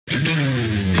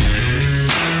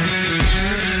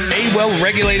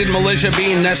well-regulated militia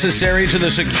being necessary to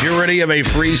the security of a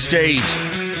free state.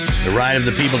 The right of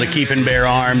the people to keep and bear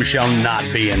arms shall not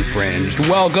be infringed.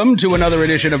 Welcome to another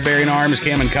edition of Bearing Arms,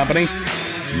 Cam & Company.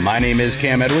 My name is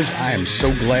Cam Edwards. I am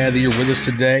so glad that you're with us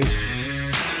today.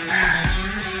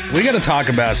 We got to talk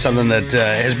about something that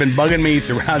has been bugging me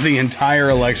throughout the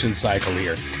entire election cycle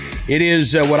here. It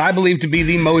is what I believe to be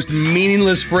the most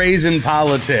meaningless phrase in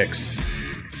politics.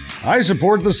 I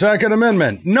support the Second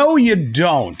Amendment. No, you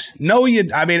don't.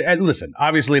 Listen,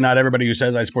 obviously not everybody who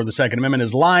says I support the Second Amendment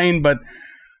is lying, but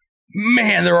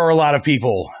man, there are a lot of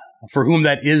people for whom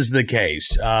that is the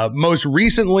case. Most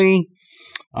recently,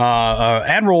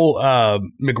 Admiral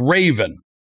McRaven,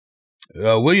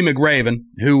 William McRaven,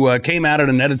 who came out at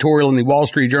an editorial in the Wall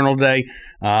Street Journal today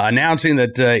announcing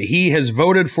that he has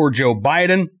voted for Joe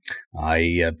Biden.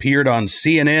 He appeared on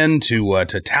CNN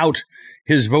to tout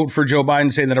his vote for Joe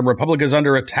Biden, saying that a republic is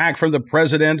under attack from the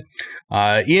president.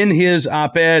 In his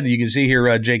op-ed, you can see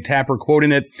here Jake Tapper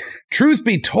quoting it, "Truth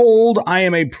be told, I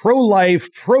am a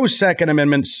pro-life, pro-Second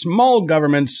Amendment, small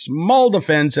government, small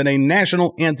defense, and a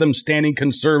national anthem standing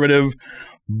conservative,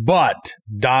 but ...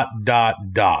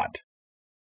 All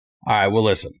right, well,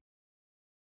 listen.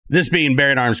 This being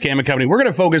Bearing Arms, Cam & Company, we're going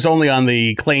to focus only on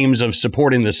the claims of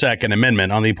supporting the Second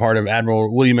Amendment on the part of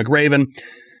Admiral William McRaven,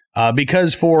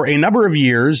 because for a number of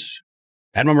years,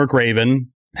 Admiral McRaven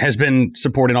has been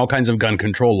supporting all kinds of gun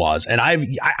control laws. And I've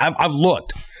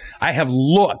looked. I have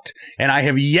looked, and I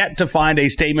have yet to find a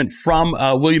statement from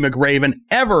William McRaven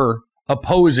ever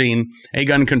opposing a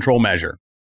gun control measure.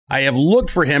 I have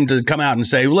looked for him to come out and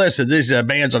say, listen, these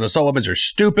bans on assault weapons are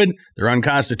stupid. They're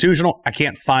unconstitutional. I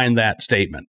can't find that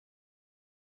statement.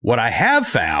 What I have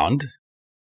found,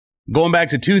 going back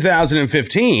to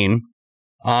 2015,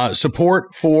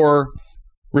 support for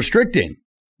restricting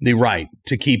the right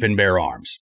to keep and bear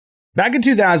arms. Back in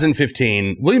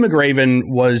 2015, William McRaven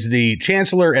was the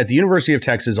chancellor at the University of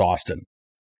Texas, Austin.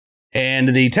 And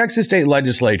the Texas state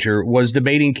legislature was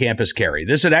debating campus carry.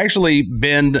 This had actually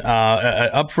been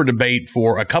up for debate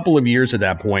for a couple of years at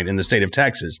that point in the state of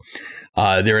Texas.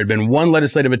 There had been one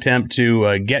legislative attempt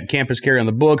to get campus carry on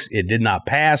the books. It did not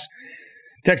pass.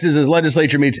 Texas's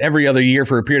legislature meets every other year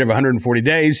for a period of 140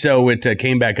 days, so it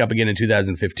came back up again in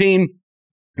 2015.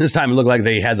 This time it looked like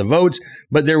they had the votes,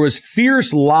 but there was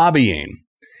fierce lobbying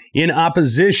in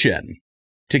opposition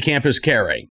to campus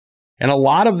carry. And a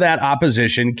lot of that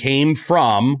opposition came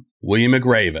from William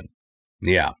McRaven.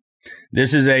 Yeah.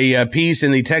 This is a piece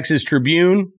in the Texas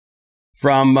Tribune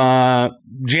from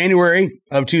January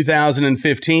of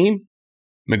 2015.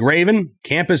 McRaven,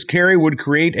 campus carry would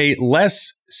create a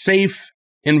less safe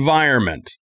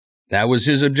environment. That was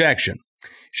his objection.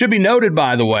 Should be noted,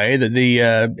 by the way, that the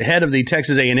head of the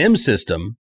Texas A&M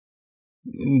system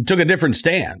took a different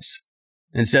stance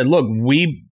and said, look,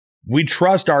 we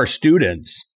trust our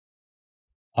students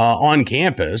on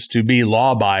campus to be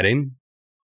law-abiding.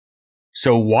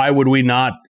 So why would we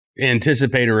not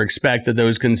anticipate or expect that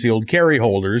those concealed carry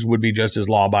holders would be just as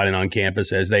law-abiding on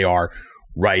campus as they are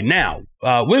right now?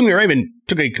 William McRaven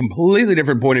took a completely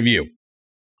different point of view.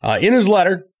 In his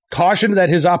letter, cautioned that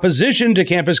his opposition to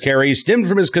campus carry stemmed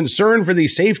from his concern for the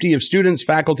safety of students,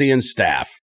 faculty, and staff.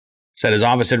 Said his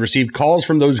office had received calls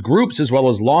from those groups as well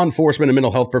as law enforcement and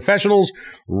mental health professionals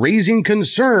raising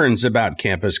concerns about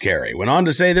campus carry. Went on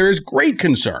to say there is great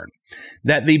concern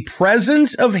that the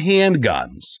presence of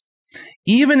handguns,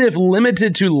 even if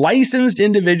limited to licensed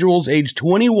individuals aged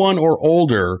 21 or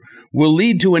older, will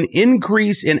lead to an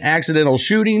increase in accidental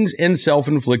shootings and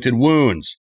self-inflicted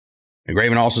wounds.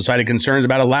 McRaven also cited concerns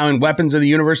about allowing weapons in the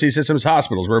university system's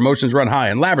hospitals where emotions run high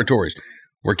and laboratories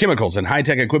where chemicals and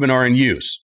high-tech equipment are in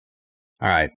use. All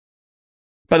right.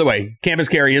 By the way, campus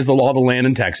carry is the law of the land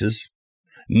in Texas.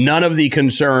 None of the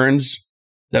concerns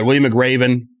that William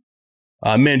McRaven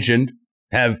mentioned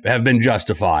have been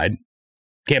justified.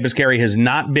 Campus carry has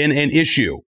not been an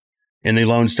issue in the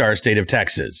Lone Star State of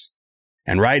Texas.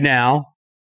 And right now,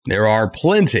 there are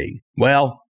plenty.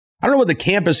 Well, I don't know what the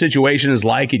campus situation is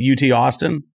like at UT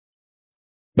Austin,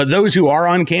 but those who are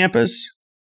on campus,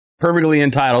 perfectly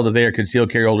entitled if they are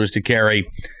concealed carry holders to carry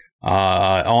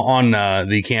on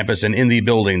the campus and in the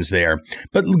buildings there.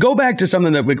 But go back to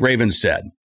something that McRaven said.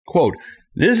 Quote,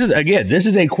 this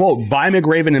is a quote by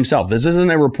McRaven himself. This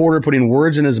isn't a reporter putting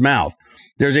words in his mouth.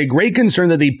 There's a great concern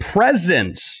that the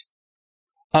presence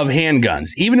of handguns,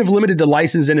 even if limited to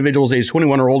licensed individuals aged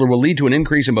 21 or older, will lead to an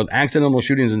increase in both accidental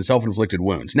shootings and self-inflicted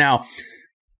wounds. Now,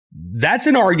 that's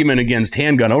an argument against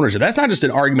handgun ownership. That's not just an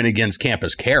argument against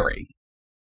campus carry.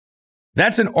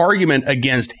 That's an argument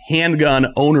against handgun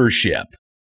ownership.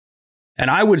 And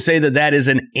I would say that that is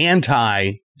an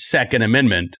anti-Second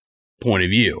Amendment point of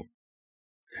view.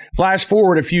 Flash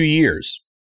forward a few years.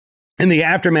 In the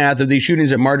aftermath of the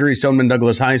shootings at Marjory Stoneman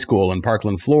Douglas High School in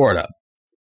Parkland, Florida,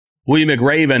 William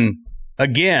McRaven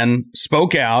again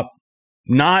spoke out,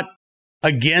 not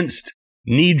against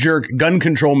knee-jerk gun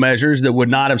control measures that would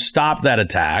not have stopped that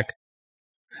attack,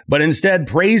 but instead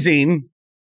praising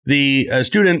the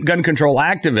student gun control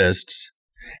activists.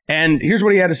 And here's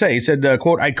what he had to say. He said,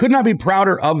 quote, "I could not be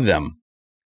prouder of them.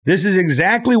 This is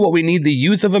exactly what we need the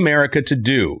youth of America to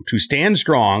do, to stand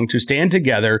strong, to stand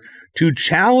together, to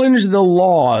challenge the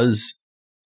laws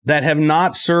that have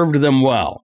not served them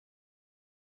well."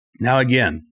 Now,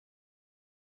 again,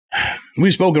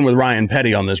 we've spoken with Ryan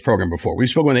Petty on this program before. We've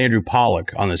spoken with Andrew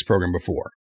Pollack on this program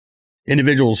before.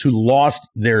 Individuals who lost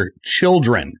their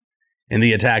children in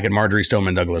the attack at Marjory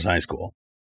Stoneman Douglas High School.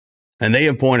 And they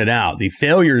have pointed out the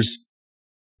failures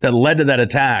that led to that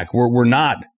attack were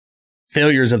not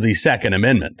failures of the Second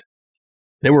Amendment.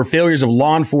 They were failures of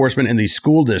law enforcement in the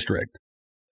school district.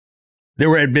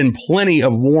 There had been plenty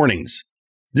of warnings.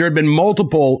 There had been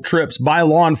multiple trips by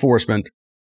law enforcement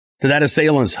to that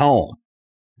assailant's home.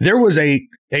 There was a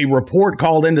report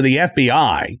called into the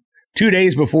FBI 2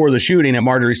 days before the shooting at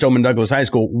Marjory Stoneman Douglas High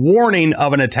School, warning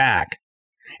of an attack.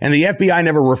 And the FBI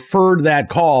never referred that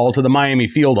call to the Miami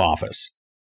field office.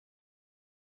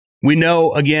 We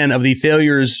know, again, of the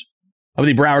failures of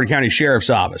the Broward County Sheriff's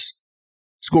Office,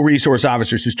 school resource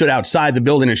officers who stood outside the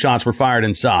building and shots were fired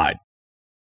inside.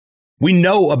 We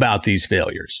know about these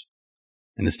failures.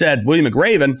 And instead, William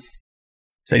McRaven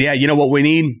said, yeah, you know what we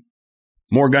need?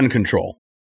 More gun control.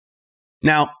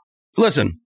 Now,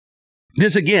 listen,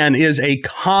 this again is a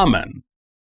common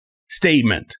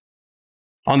statement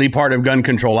on the part of gun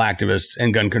control activists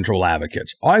and gun control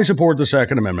advocates. I support the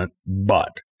Second Amendment,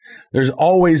 but there's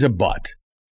always a but.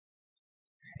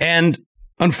 And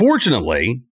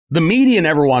unfortunately, the media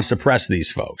never wants to press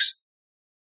these folks.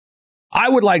 I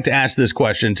would like to ask this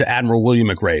question to Admiral William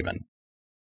McRaven.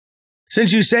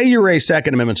 Since you say you're a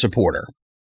Second Amendment supporter,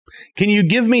 can you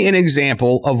give me an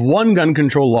example of one gun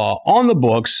control law on the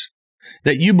books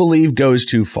that you believe goes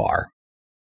too far?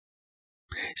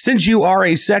 Since you are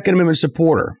a Second Amendment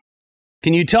supporter,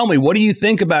 can you tell me, what do you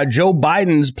think about Joe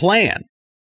Biden's plan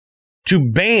to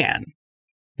ban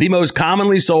the most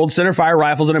commonly sold centerfire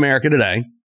rifles in America today,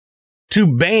 to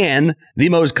ban the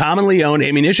most commonly owned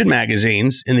ammunition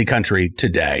magazines in the country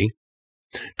today,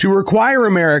 to require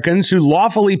Americans who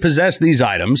lawfully possess these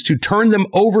items to turn them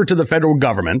over to the federal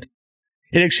government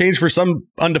in exchange for some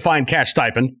undefined cash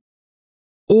stipend,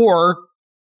 or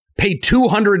pay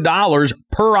 $200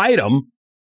 per item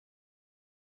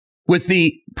with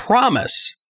the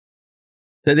promise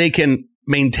that they can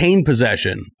maintain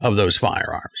possession of those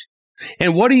firearms?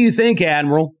 And what do you think,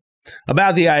 Admiral,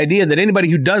 about the idea that anybody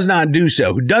who does not do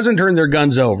so, who doesn't turn their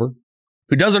guns over,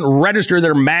 who doesn't register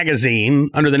their magazine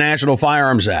under the National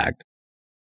Firearms Act,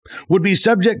 would be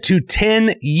subject to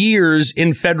 10 years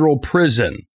in federal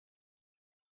prison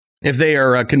if they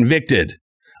are convicted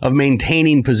of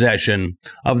maintaining possession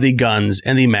of the guns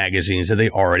and the magazines that they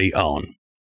already own?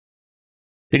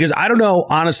 Because I don't know,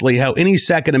 honestly, how any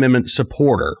Second Amendment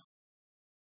supporter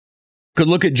could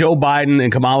look at Joe Biden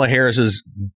and Kamala Harris's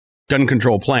gun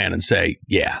control plan and say,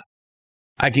 yeah,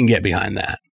 I can get behind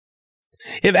that.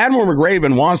 If Admiral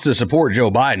McRaven wants to support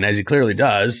Joe Biden, as he clearly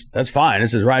does, that's fine.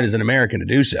 It's his right as an American to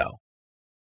do so.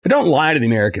 But don't lie to the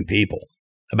American people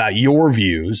about your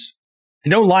views.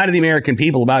 And don't lie to the American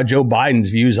people about Joe Biden's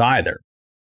views either.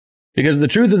 Because the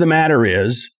truth of the matter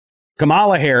is,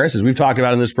 Kamala Harris, as we've talked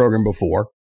about in this program before,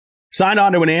 signed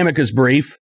on to an amicus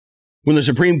brief when the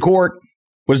Supreme Court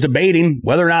was debating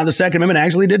whether or not the Second Amendment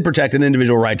actually did protect an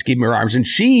individual right to keep and bear arms. And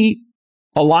she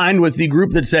aligned with the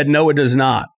group that said, no, it does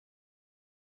not.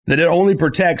 That it only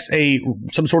protects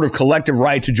some sort of collective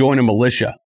right to join a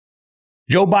militia.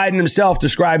 Joe Biden himself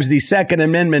describes the Second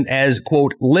Amendment as,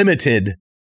 quote, limited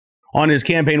on his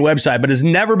campaign website, but has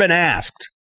never been asked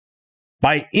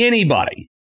by anybody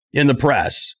in the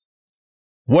press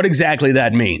what exactly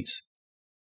that means.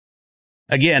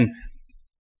 Again,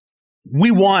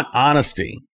 we want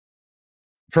honesty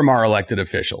from our elected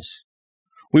officials.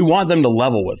 We want them to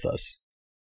level with us.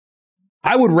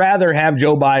 I would rather have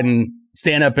Joe Biden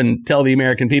stand up and tell the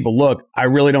American people, look, I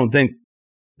really don't think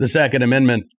the Second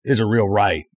Amendment is a real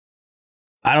right.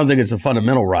 I don't think it's a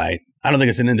fundamental right. I don't think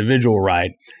it's an individual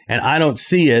right. And I don't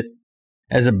see it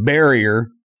as a barrier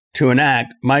to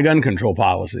enact my gun control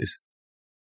policies.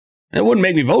 It wouldn't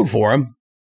make me vote for him.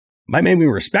 It might make me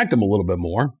respect him a little bit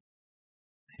more.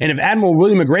 And if Admiral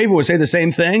William McRaven would say the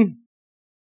same thing,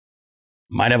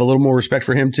 I might have a little more respect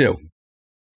for him too.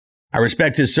 I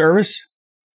respect his service.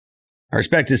 I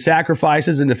respect his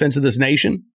sacrifices in defense of this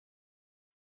nation.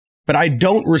 But I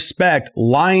don't respect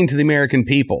lying to the American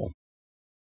people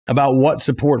about what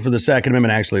support for the Second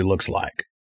Amendment actually looks like.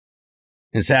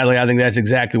 And sadly, I think that's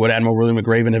exactly what Admiral William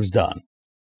McRaven has done.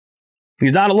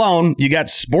 He's not alone. You got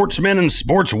sportsmen and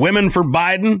sportswomen for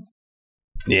Biden.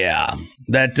 Yeah,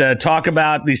 that talk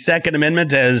about the Second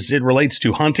Amendment as it relates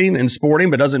to hunting and sporting,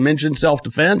 but doesn't mention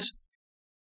self-defense.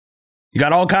 You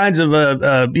got all kinds of,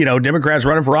 Democrats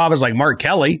running for office like Mark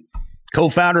Kelly,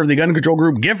 co-founder of the gun control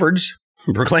group Giffords,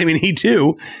 proclaiming he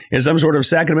too is some sort of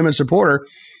Second Amendment supporter.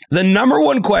 The number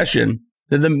one question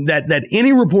that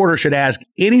any reporter should ask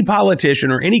any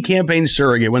politician or any campaign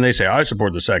surrogate when they say, I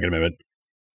support the Second Amendment,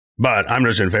 but I'm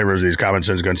just in favor of these common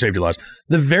sense gun safety laws.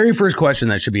 The very first question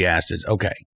that should be asked is,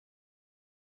 okay,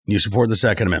 you support the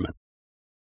Second Amendment.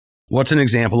 What's an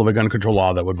example of a gun control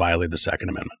law that would violate the Second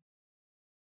Amendment?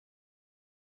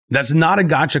 That's not a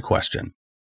gotcha question.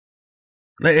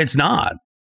 It's not.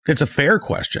 It's a fair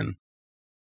question.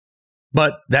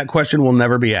 But that question will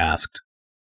never be asked.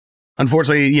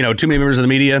 Unfortunately, too many members of the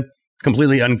media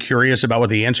completely uncurious about what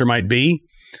the answer might be.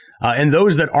 And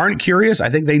those that aren't curious, I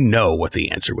think they know what the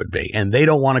answer would be. And they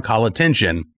don't want to call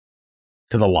attention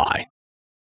to the lie,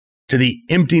 to the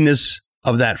emptiness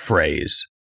of that phrase.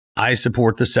 I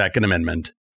support the Second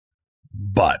Amendment,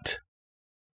 but.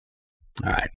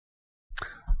 All right.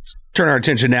 Let's turn our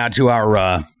attention now to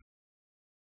our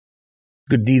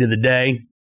good deed of the day,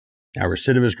 our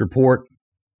recidivist report,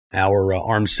 our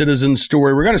armed citizen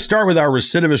story. We're going to start with our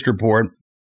recidivist report.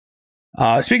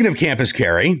 Speaking of campus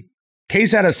carry,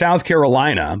 case out of South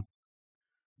Carolina,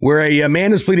 where a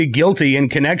man has pleaded guilty in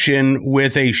connection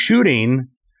with a shooting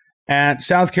at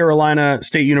South Carolina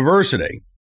State University.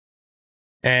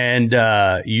 And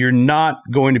you're not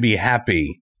going to be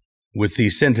happy with the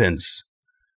sentence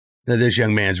that this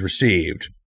young man's received.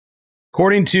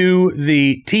 According to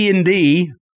the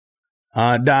TND.com,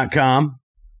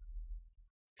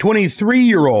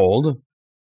 23-year-old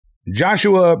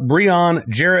Joshua Breon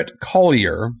Jarrett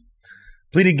Collier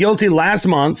pleaded guilty last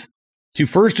month to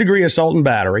first-degree assault and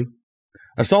battery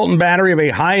of a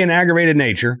high and aggravated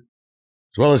nature,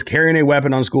 as well as carrying a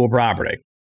weapon on school property.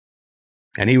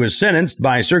 And he was sentenced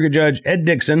by Circuit Judge Ed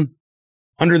Dixon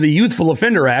under the Youthful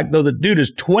Offender Act, though the dude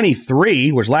is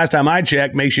 23, which last time I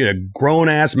checked makes you a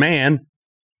grown-ass man.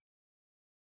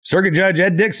 Circuit Judge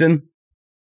Ed Dixon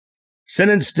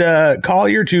sentenced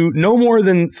Collier to no more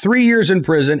than 3 years in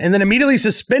prison and then immediately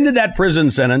suspended that prison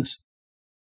sentence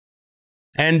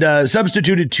and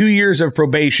substituted 2 years of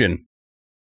probation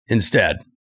instead.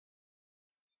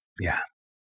 Yeah.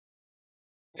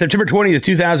 September 20th,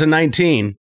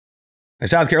 2019, a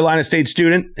South Carolina State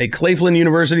student, a Claflin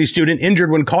University student,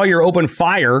 injured when Collier opened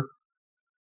fire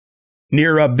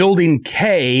near Building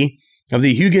K of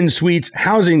the Huggins Suites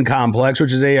housing complex,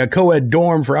 which is a co-ed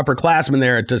dorm for upperclassmen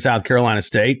there at South Carolina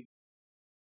State.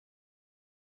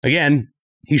 Again,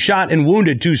 he shot and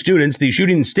wounded 2 students. The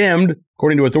shooting stemmed,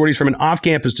 according to authorities, from an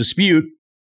off-campus dispute.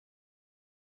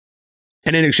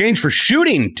 And in exchange for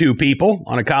shooting 2 people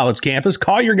on a college campus,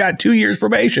 Collier got 2 years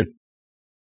probation.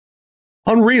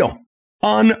 Unreal.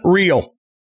 Unreal.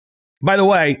 By the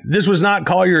way, this was not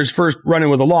Collier's first run-in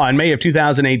with the law. In May of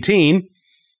 2018,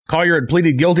 Collier had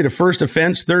pleaded guilty to first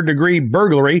offense, third-degree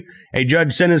burglary. A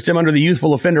judge sentenced him under the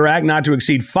Youthful Offender Act not to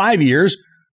exceed 5 years.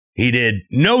 He did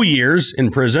no years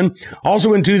in prison.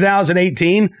 Also in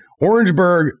 2018,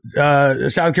 Orangeburg,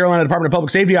 South Carolina Department of Public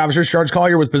Safety officers charged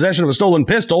Collier with possession of a stolen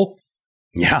pistol.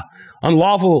 Yeah,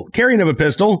 unlawful carrying of a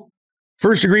pistol,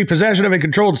 first-degree possession of a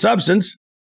controlled substance.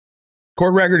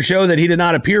 Court records show that he did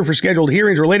not appear for scheduled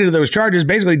hearings related to those charges,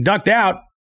 basically ducked out.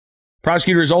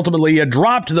 Prosecutors ultimately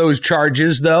dropped those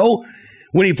charges, though,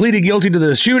 when he pleaded guilty to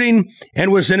the shooting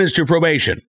and was sentenced to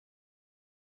probation.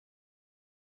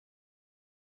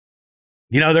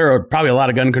 There are probably a lot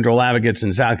of gun control advocates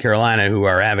in South Carolina who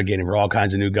are advocating for all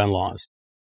kinds of new gun laws.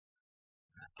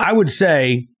 I would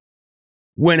say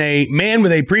when a man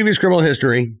with a previous criminal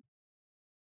history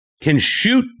can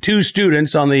shoot 2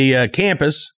 students on the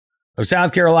campus of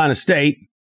South Carolina State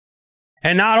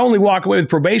and not only walk away with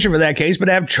probation for that case, but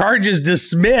have charges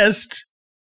dismissed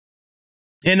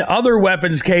in other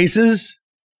weapons cases,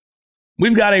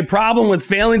 we've got a problem with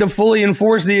failing to fully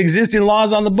enforce the existing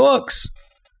laws on the books.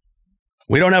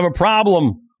 We don't have a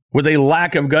problem with a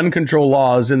lack of gun control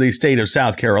laws in the state of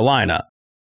South Carolina.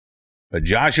 But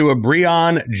Joshua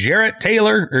Breon Jarrett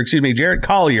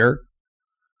Collier,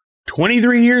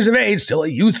 23 years of age, still a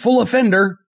youthful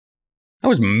offender. I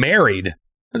was married. I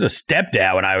was a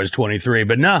stepdad when I was 23,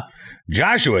 but no,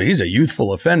 Joshua, he's a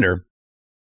youthful offender.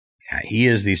 Yeah, he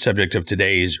is the subject of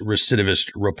today's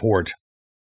recidivist report.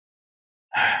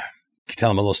 Can you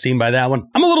tell I'm a little steamed by that one?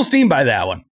 I'm a little steamed by that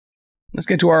one. Let's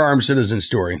get to our armed citizen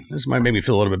story. This might make me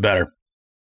feel a little bit better.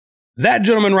 That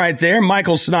gentleman right there,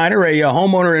 Michael Snyder, a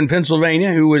homeowner in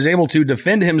Pennsylvania who was able to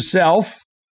defend himself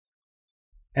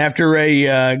after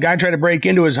a guy tried to break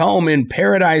into his home in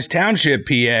Paradise Township,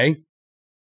 PA.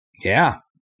 Yeah,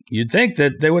 you'd think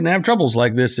that they wouldn't have troubles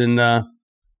like this in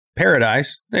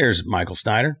Paradise. There's Michael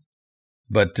Snyder.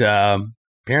 But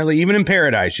apparently even in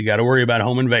Paradise, you got to worry about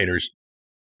home invaders.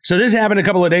 So this happened a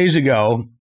couple of days ago.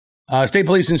 State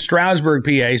police in Stroudsburg,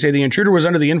 PA, say the intruder was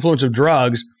under the influence of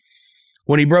drugs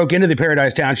when he broke into the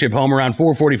Paradise Township home around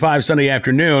 4:45 Sunday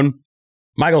afternoon.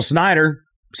 Michael Snyder,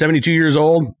 72 years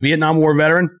old, Vietnam War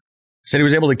veteran, said he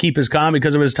was able to keep his calm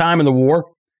because of his time in the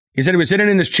war. He said he was sitting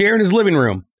in his chair in his living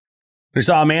room. He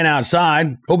saw a man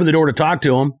outside, opened the door to talk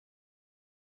to him.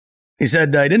 He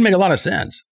said it didn't make a lot of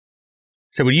sense.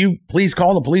 He said, "Would you please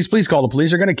call the police? Please call the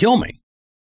police. They're going to kill me."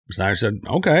 Snyder said,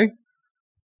 "Okay."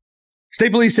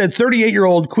 State police said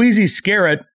 38-year-old Queasy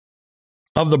Scarrett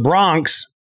of the Bronx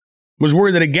was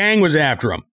worried that a gang was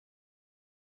after him.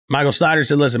 Michael Snyder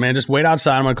said, "Listen, man, just wait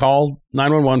outside. I'm going to call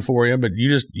 911 for you, but you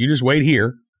just wait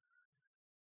here."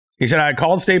 He said, "I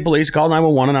called state police, called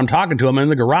 911, and I'm talking to them in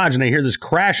the garage, and I hear this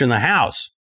crash in the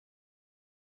house."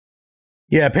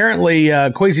 Yeah, apparently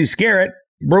Queasy Scarrett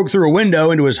broke through a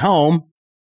window into his home.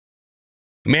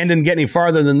 The man didn't get any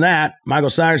farther than that. Michael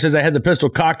Snyder says, "I had the pistol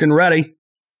cocked and ready."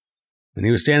 And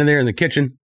he was standing there in the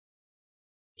kitchen.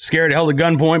 Scarrett held at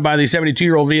gunpoint by the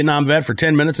 72-year-old Vietnam vet for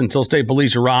 10 minutes until state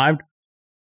police arrived.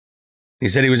 He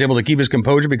said he was able to keep his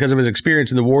composure because of his experience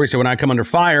in the war. He said, "When I come under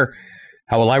fire,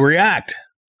 how will I react?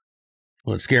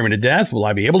 Will it scare me to death? Will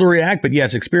I be able to react? But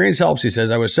yes, experience helps." He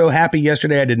says, "I was so happy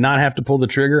yesterday I did not have to pull the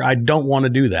trigger. I don't want to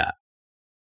do that."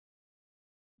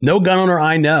 No gun owner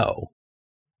I know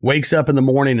wakes up in the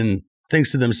morning and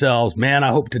thinks to themselves, "Man, I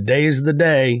hope today is the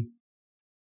day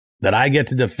that I get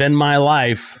to defend my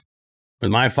life with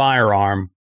my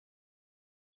firearm."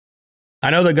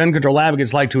 I know that gun control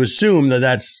advocates like to assume that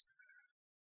that's,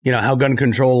 how gun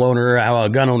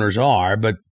owners are,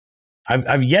 but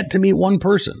I've yet to meet one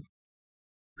person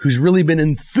who's really been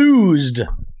enthused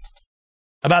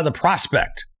about the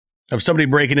prospect of somebody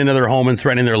breaking into their home and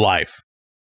threatening their life.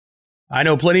 I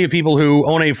know plenty of people who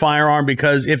own a firearm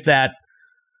because if that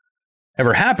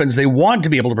ever happens, they want to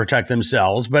be able to protect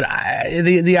themselves. But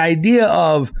the idea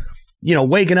of,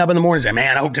 waking up in the morning and saying,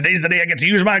 "Man, I hope today's the day I get to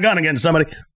use my gun against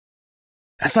somebody."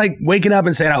 That's like waking up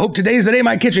and saying, "I hope today's the day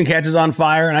my kitchen catches on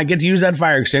fire and I get to use that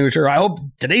fire extinguisher." "I hope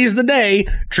today's the day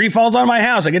tree falls on my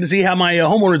house. I get to see how my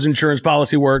homeowner's insurance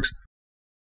policy works."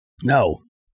 No.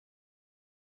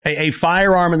 A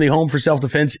firearm in the home for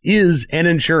self-defense is an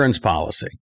insurance policy.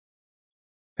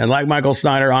 And like Michael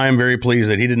Snyder, I am very pleased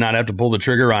that he did not have to pull the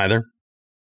trigger either,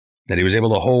 that he was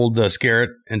able to hold Scarrett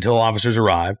until officers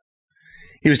arrived.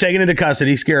 He was taken into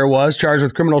custody. Scarrett was charged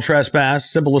with criminal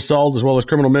trespass, simple assault, as well as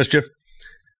criminal mischief,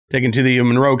 taken to the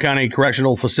Monroe County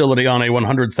Correctional Facility on a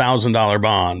 $100,000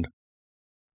 bond.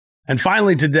 And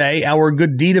finally today, our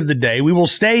good deed of the day. We will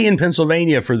stay in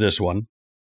Pennsylvania for this one.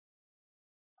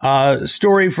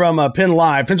 Story from Penn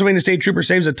Live. Pennsylvania State Trooper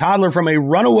saves a toddler from a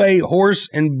runaway horse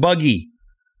and buggy.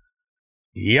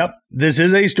 Yep, this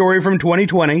is a story from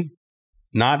 2020,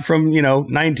 not from,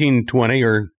 1920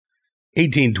 or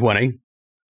 1820.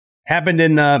 Happened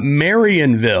in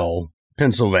Marionville,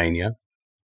 Pennsylvania,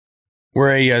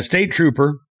 where a state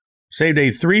trooper saved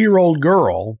a 3-year-old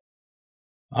girl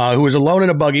who was alone in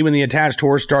a buggy when the attached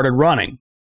horse started running.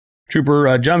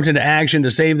 Trooper jumped into action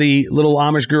to save the little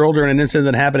Amish girl during an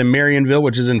incident that happened in Marionville,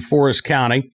 which is in Forest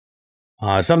County.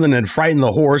 Something had frightened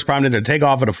the horse, prompted it to take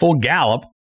off at a full gallop,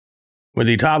 with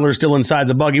the toddler still inside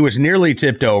the buggy, which nearly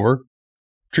tipped over.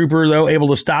 Trooper, though, able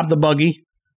to stop the buggy,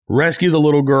 rescue the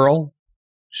little girl.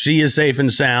 She is safe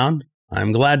and sound.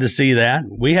 I'm glad to see that.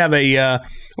 We have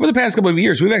over the past couple of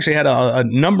years, we've actually had a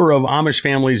number of Amish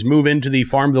families move into the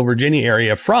Farmville, Virginia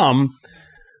area from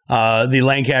the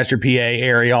Lancaster, PA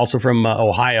area, also from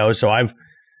Ohio. So I've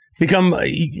become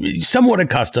somewhat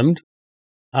accustomed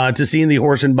to seeing the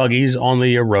horse and buggies on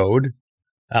the road,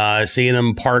 seeing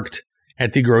them parked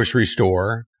at the grocery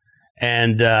store.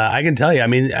 And I can tell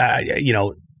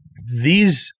you,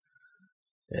 these,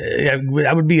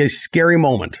 that would be a scary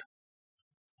moment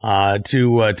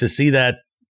to see that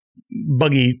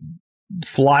buggy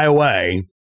fly away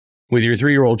with your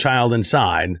 3-year-old child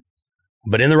inside,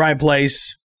 but in the right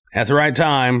place, at the right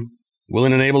time,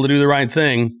 willing and able to do the right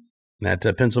thing. That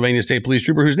Pennsylvania State Police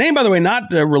trooper, whose name, by the way,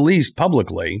 not released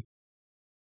publicly,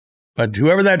 but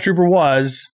whoever that trooper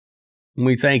was,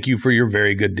 we thank you for your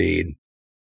very good deed.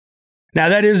 Now,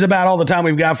 that is about all the time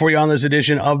we've got for you on this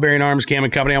edition of Bearing Arms Cam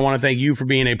 & Company. I want to thank you for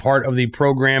being a part of the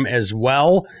program as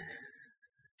well.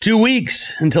 2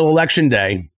 weeks until Election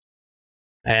Day.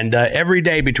 And every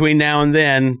day between now and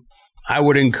then, I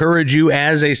would encourage you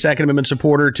as a Second Amendment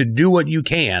supporter to do what you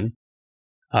can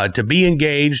to be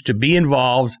engaged, to be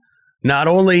involved, not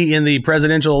only in the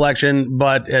presidential election,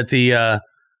 but at the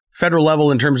federal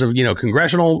level in terms of,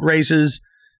 congressional races.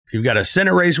 If you've got a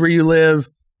Senate race where you live,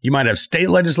 you might have state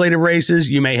legislative races.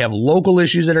 You may have local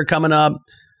issues that are coming up.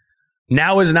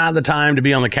 Now is not the time to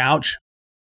be on the couch.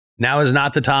 Now is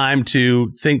not the time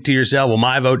to think to yourself, well,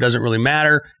 my vote doesn't really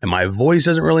matter and my voice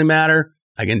doesn't really matter.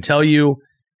 I can tell you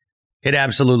it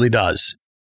absolutely does.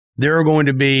 There are going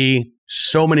to be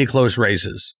so many close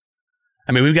races.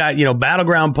 I mean, we've got,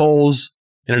 battleground polls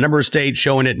in a number of states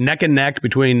showing it neck and neck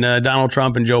between Donald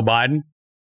Trump and Joe Biden.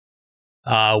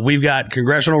 We've got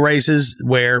congressional races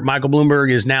where Michael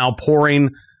Bloomberg is now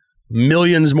pouring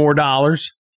millions more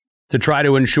dollars to try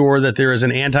to ensure that there is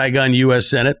an anti-gun U.S.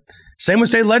 Senate. Same with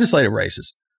state legislative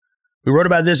races. We wrote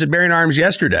about this at Bearing Arms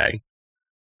yesterday,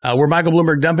 where Michael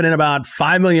Bloomberg dumping in about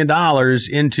 $5 million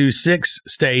into 6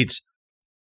 states,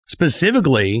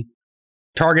 specifically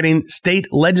targeting state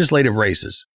legislative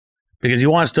races, because he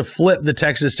wants to flip the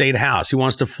Texas State House. He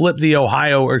wants to flip the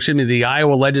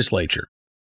Iowa legislature.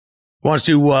 He wants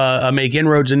to make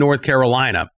inroads in North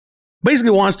Carolina.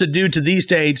 Basically wants to do to these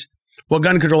states what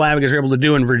gun control advocates were able to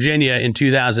do in Virginia in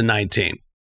 2019.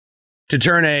 To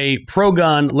turn a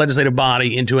pro-gun legislative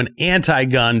body into an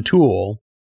anti-gun tool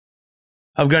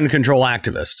of gun control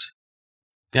activists.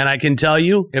 And I can tell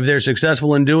you, if they're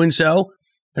successful in doing so,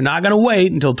 they're not going to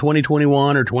wait until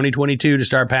 2021 or 2022 to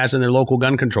start passing their local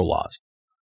gun control laws.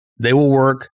 They will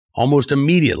work almost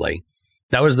immediately.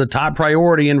 That was the top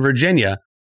priority in Virginia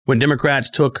when Democrats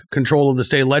took control of the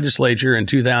state legislature in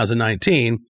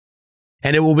 2019.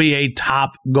 And it will be a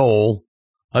top goal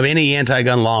of any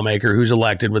anti-gun lawmaker who's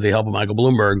elected with the help of Michael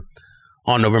Bloomberg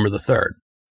on November the 3rd.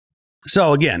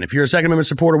 So again, if you're a Second Amendment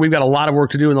supporter, we've got a lot of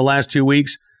work to do in the last 2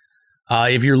 weeks.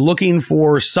 If you're looking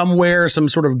for somewhere, some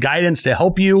sort of guidance to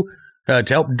help you, to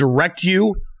help direct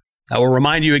you, I will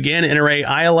remind you again, NRA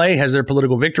ILA has their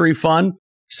Political Victory Fund.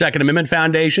 Second Amendment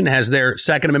Foundation has their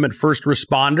Second Amendment First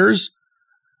Responders.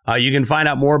 You can find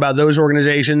out more about those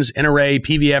organizations,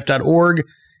 NRAPVF.org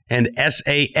and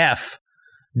SAF.org.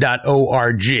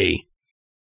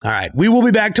 All right. We will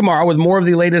be back tomorrow with more of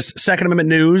the latest Second Amendment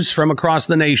news from across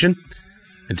the nation.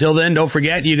 Until then, don't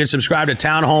forget, you can subscribe to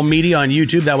Town Hall Media on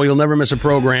YouTube. That way you'll never miss a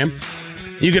program.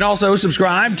 You can also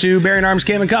subscribe to Bearing Arms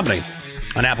Cam & Company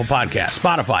on Apple Podcasts,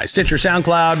 Spotify, Stitcher,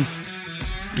 SoundCloud,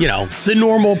 the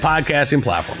normal podcasting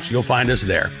platforms. You'll find us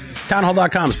there.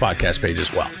 Townhall.com's podcast page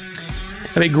as well.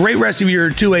 Have a great rest of your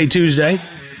 2A Tuesday.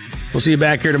 We'll see you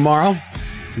back here tomorrow.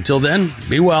 Until then,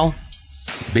 be well,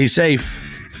 be safe,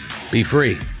 be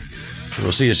free. And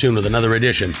we'll see you soon with another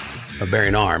edition of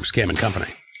Bearing Arms Cam &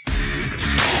 Company.